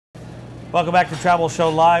Welcome back to Travel Show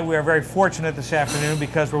Live. We are very fortunate this afternoon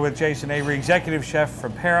because we're with Jason Avery, Executive Chef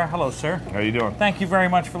from Pera. Hello, sir. How you doing? Thank you very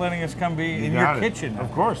much for letting us come be in your kitchen. Of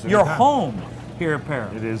course. Your home here at Pera.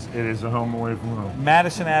 It is a home away from home.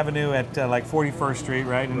 Madison Avenue at like 41st Street,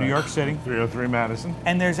 right, in New York City. 303 Madison.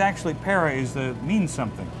 And there's actually, Pera means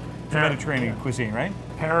something to Mediterranean cuisine, right?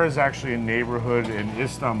 Pera is actually a neighborhood in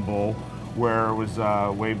Istanbul where it was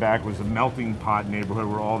way back was a melting pot neighborhood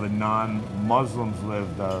where all the non-Muslims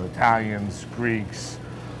lived, Italians, Greeks,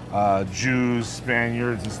 Jews,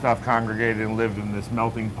 Spaniards and stuff congregated and lived in this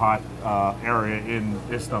melting pot area in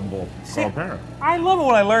Istanbul called Pera. I love it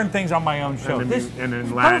when I learn things on my own show. And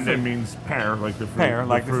in Latin it means pear, like the fruit, pear,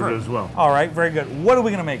 like the fruit as well. All right, very good. What are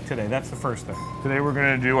we going to make today? That's the first thing. Today we're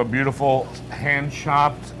going to do a beautiful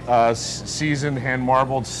hand-chopped, seasoned,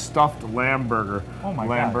 hand-marbled, stuffed lamb burger. Oh my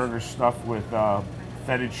Lamb burger stuffed with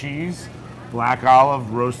feta cheese, black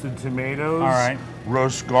olive, roasted tomatoes, all right,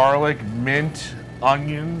 roast garlic, mint,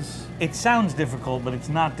 onions. It sounds difficult, but it's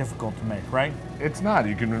not difficult to make, right? It's not.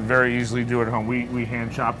 You can very easily do it at home. We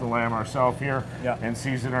hand chop the lamb ourselves here and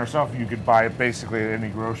season ourselves. You could buy it basically at any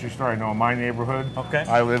grocery store. I know in my neighborhood. Okay.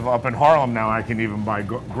 I live up in Harlem now. I can even buy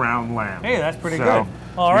ground lamb. Hey, that's pretty good.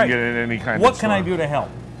 All right. You can get it at any kind of What store. can I do to help?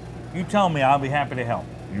 You tell me. I'll be happy to help.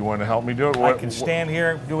 You want to help me do it? I can stand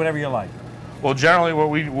here, do whatever you like. Well, generally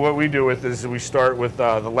what we do with this is we start with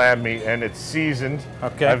the lamb meat and it's seasoned.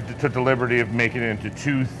 Okay. I've took the liberty of making it into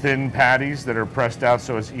 2 thin patties that are pressed out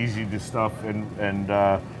so it's easy to stuff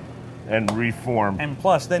and reform. And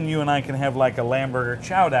plus, then you and I can have like a lamb burger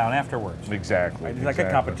chow down afterwards. Exactly. It's like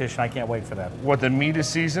a competition. I can't wait for that. What the meat is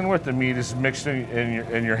seasoned with, the meat is mixed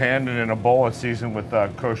in your hand and in a bowl. It's seasoned with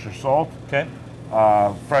kosher salt. Okay.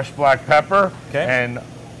 Fresh black pepper. Okay. And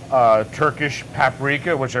Turkish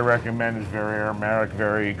paprika, which I recommend is very aromatic,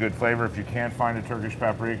 very good flavor. If you can't find a Turkish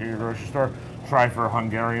paprika at your grocery store, try for a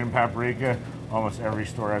Hungarian paprika. Almost every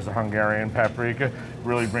store has a Hungarian paprika. It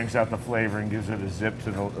really brings out the flavor and gives it a zip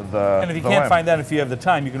to the And if you can't find that, if you have the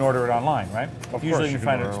time, you can order it online, right? Of Usually course you can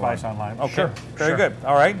find it order at Spice online. Okay, Sure, very good.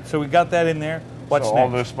 All right, so we got that in there. What's so next? all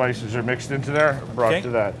those spices are mixed into there, brought to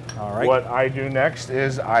that. All right. What I do next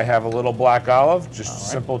is I have a little black olive,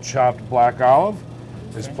 just simple chopped black olive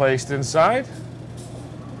is placed inside.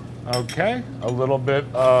 Okay, a little bit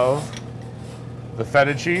of the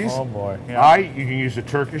feta cheese. Oh boy. Yeah. You can use a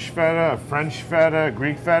Turkish feta, a French feta, a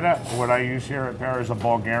Greek feta. What I use here at Pera is a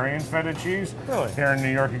Bulgarian feta cheese. Really? Here in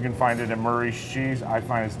New York you can find it at Murray's Cheese. I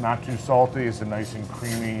find it's not too salty. It's a nice and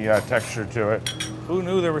creamy texture to it. Who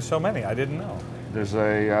knew there were so many? I didn't know. There's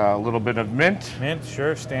a little bit of mint. Mint,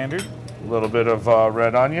 sure, standard. A little bit of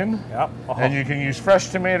red onion. Yep. And you can use fresh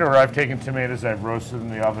tomato, or I've taken tomatoes I've roasted in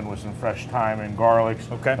the oven with some fresh thyme and garlic.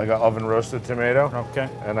 Okay. Like an oven roasted tomato. Okay.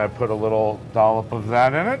 And I put a little dollop of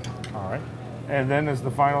that in it. All right. And then as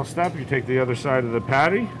the final step, you take the other side of the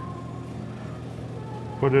patty,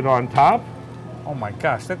 put it on top. Oh my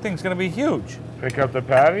gosh, that thing's going to be huge. Pick up the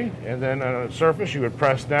patty, and then on the surface you would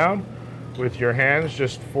press down with your hands,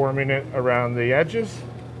 just forming it around the edges.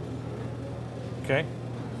 Okay.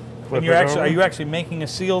 Flip And you're it actually, over. are you actually making a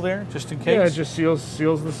seal there, just in case? Yeah, it just seals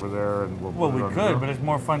this over there, and we'll Well, put it we on the could, grill. but it's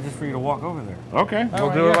more fun just for you to walk over there. Okay, we'll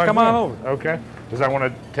right, do it yeah, like come that. on over. Okay, because I want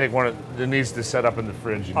to take one that needs to set up in the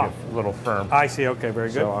fridge and get a little firm. I see, okay, very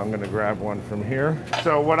good. So I'm going to grab one from here.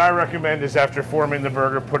 So what I recommend is after forming the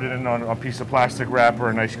burger, put it in on a piece of plastic wrap or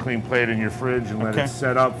a nice clean plate in your fridge and let it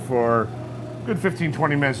set up for a good 15-20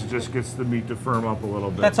 minutes. It just gets the meat to firm up a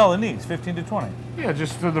little bit. That's all it needs, 15 to 20. Yeah,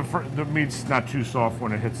 just so the meat's not too soft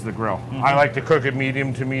when it hits the grill. I like to cook it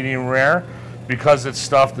medium to medium rare because it's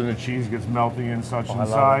stuffed and the cheese gets melty and such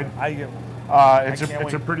inside.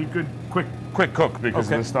 It's a pretty good quick cook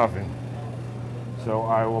because of the stuffing. So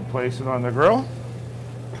I will place it on the grill.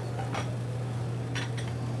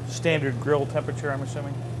 Standard grill temperature, I'm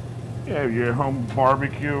assuming. Yeah, your home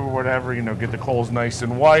barbecue or whatever, you know, get the coals nice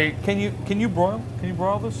and white. Can you broil? Can you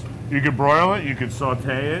broil this? You could broil it, you could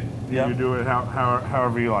saute it, Yeah. you could do it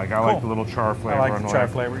however you like. I like the little char flavor. I like the char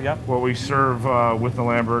flavor, yeah. What we serve with the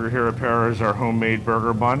lamb burger here at Pera is our homemade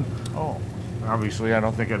burger bun. Oh. Obviously, I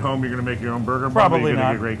don't think at home you're going to make your own burger bun. Probably You're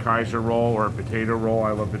not. going to get a great Kaiser roll or a potato roll.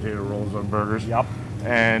 I love potato rolls on burgers. Yep.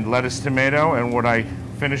 And lettuce, tomato, and what I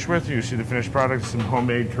finish with, you see the finished product, some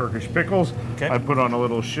homemade Turkish pickles. Okay. I put on a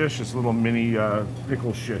little shish, this little mini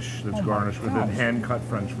pickle shish that's garnished with hand-cut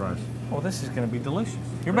French fries. Oh, this is going to be delicious.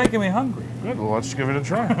 You're making me hungry. Good, well, let's give it a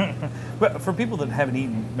try. But for people that haven't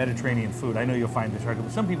eaten Mediterranean food, I know you'll find this hard,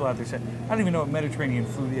 but some people out there say, I don't even know what Mediterranean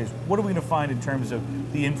food is. What are we going to find in terms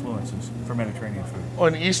of the influences for Mediterranean food?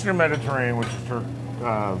 Well, in Eastern Mediterranean, which is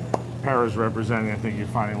Pera is representing, I think you're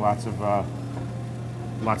finding lots of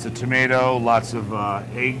Lots of tomato, lots of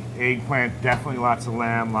eggplant, definitely lots of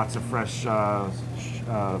lamb, lots of fresh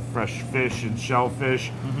fish and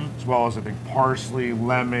shellfish, as well as I think parsley,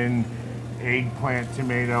 lemon, eggplant,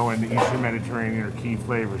 tomato, and the Eastern Mediterranean are key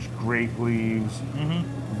flavors. Grape leaves,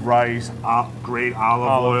 rice, great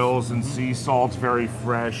olive oils and sea salts, very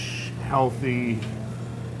fresh, healthy,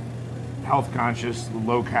 health conscious,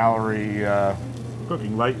 low calorie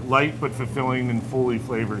cooking. Light but fulfilling and fully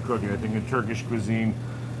flavored cooking. I think in Turkish cuisine,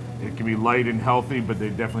 it can be light and healthy, but they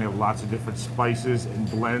definitely have lots of different spices and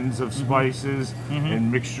blends of spices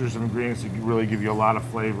and mixtures of ingredients that really give you a lot of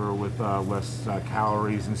flavor with less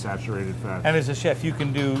calories and saturated fats. And as a chef,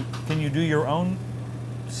 can you do your own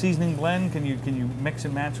seasoning blend? Can you mix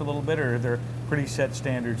and match a little bit, or are there pretty set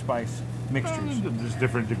standard spice mixtures? There's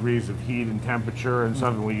different degrees of heat and temperature, and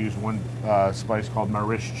something we use one spice called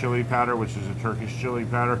marish chili powder, which is a Turkish chili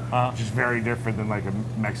powder, which is very different than like a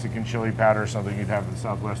Mexican chili powder or something you'd have in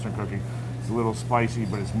Southwestern cooking. It's a little spicy,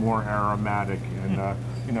 but it's more aromatic, and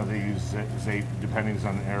you know, they use depending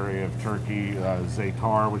on the area of Turkey,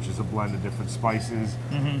 zeytar, which is a blend of different spices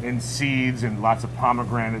and seeds, and lots of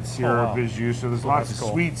pomegranate syrup is used. So there's lots of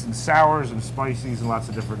sweets and sours and spices and lots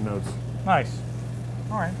of different notes. Nice.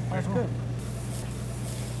 All right, that's good.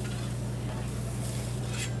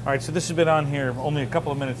 All right, so this has been on here only a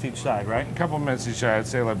couple of minutes each side, right? A couple of minutes each side. I'd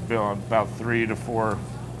say like about 4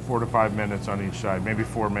 to 5 minutes on each side, maybe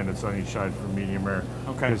 4 minutes on each side for medium rare.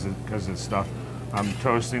 Okay. Because it's stuffed. I'm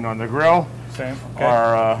toasting on the grill. Same. Okay.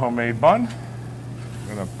 Our homemade bun.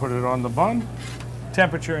 I'm gonna put it on the bun.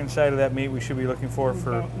 Temperature inside of that meat we should be looking for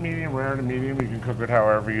medium rare to medium. You can cook it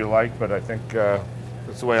however you like, but I think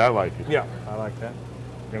that's the way I like it. Yeah, I like that.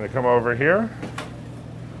 I'm gonna come over here,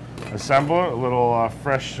 assemble it, a little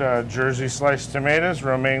fresh Jersey sliced tomatoes,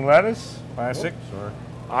 romaine lettuce. Classic. Sorry.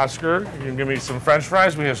 Oscar, you can give me some French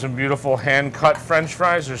fries. We have some beautiful hand-cut French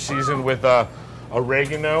fries. They're seasoned with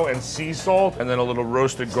oregano and sea salt, and then a little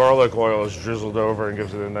roasted garlic oil is drizzled over and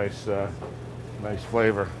gives it a nice, nice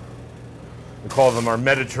flavor. We call them our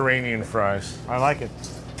Mediterranean fries. I like it.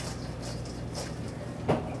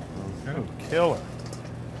 Okay. Killer.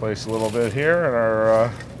 Place a little bit here in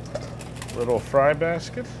our little fry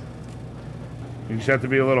basket. You just have to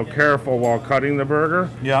be a little careful while cutting the burger.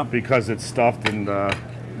 Yeah. Because it's stuffed and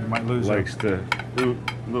you might lose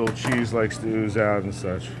little cheese likes to ooze out and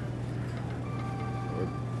such. But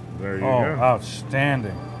there you go.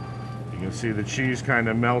 Outstanding. You can see the cheese kind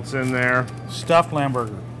of melts in there. Stuffed lamb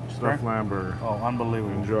burger. Stuffed lamb burger. Oh,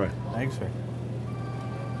 unbelievable. Enjoy. Thanks, sir.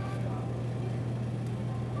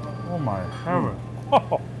 Oh my heaven.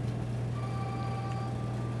 Oh.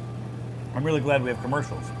 I'm really glad we have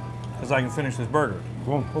commercials, because I can finish this burger.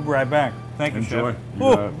 Cool. We'll be right back. Thank you, Enjoy. Chef.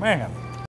 Oh, man.